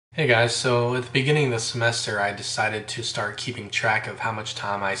Hey guys, so at the beginning of the semester I decided to start keeping track of how much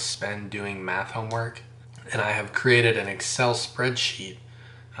time I spend doing math homework, and I have created an Excel spreadsheet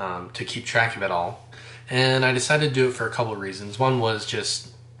to keep track of it all. And I decided to do it for a couple of reasons. One was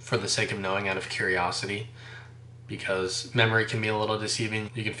just for the sake of knowing, out of curiosity, because memory can be a little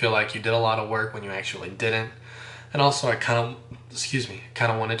deceiving. You can feel like you did a lot of work when you actually didn't. And also I kind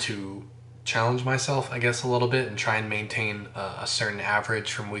of wanted to challenge myself, I guess, a little bit and try and maintain a certain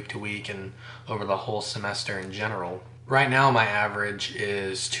average from week to week and over the whole semester in general. Right now, my average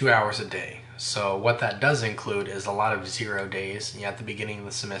is 2 hours a day. So, what that does include is a lot of 0 days at the beginning of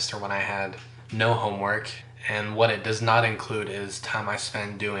the semester when I had no homework. And what it does not include is time I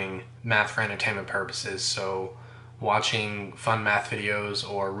spend doing math for entertainment purposes. So, watching fun math videos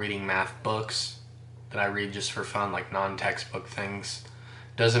or reading math books that I read just for fun, like non-textbook things.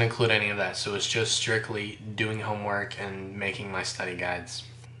 Doesn't include any of that, so it's just strictly doing homework and making my study guides,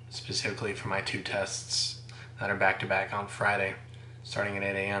 specifically for my two tests that are back to back on Friday, starting at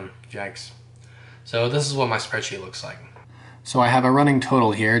 8 a.m. Yikes. So this is what my spreadsheet looks like. So I have a running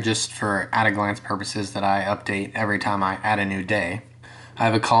total here just for at-a-glance purposes that I update every time I add a new day. I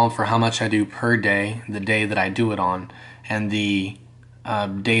have a column for how much I do per day, the day that I do it on, and the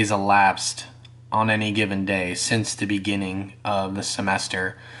days elapsed on any given day since the beginning of the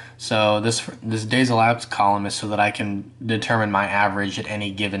semester. So this days elapsed column is so that I can determine my average at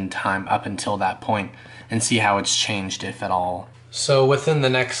any given time up until that point and see how it's changed, if at all. So within the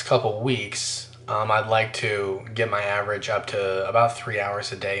next couple weeks, I'd like to get my average up to about 3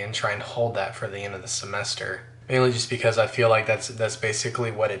 hours a day and try and hold that for the end of the semester. Mainly just because I feel like that's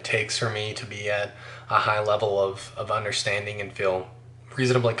basically what it takes for me to be at a high level of understanding and feel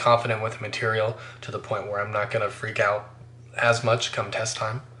reasonably confident with the material to the point where I'm not going to freak out as much come test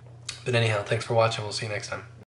time. But anyhow, thanks for watching. We'll see you next time.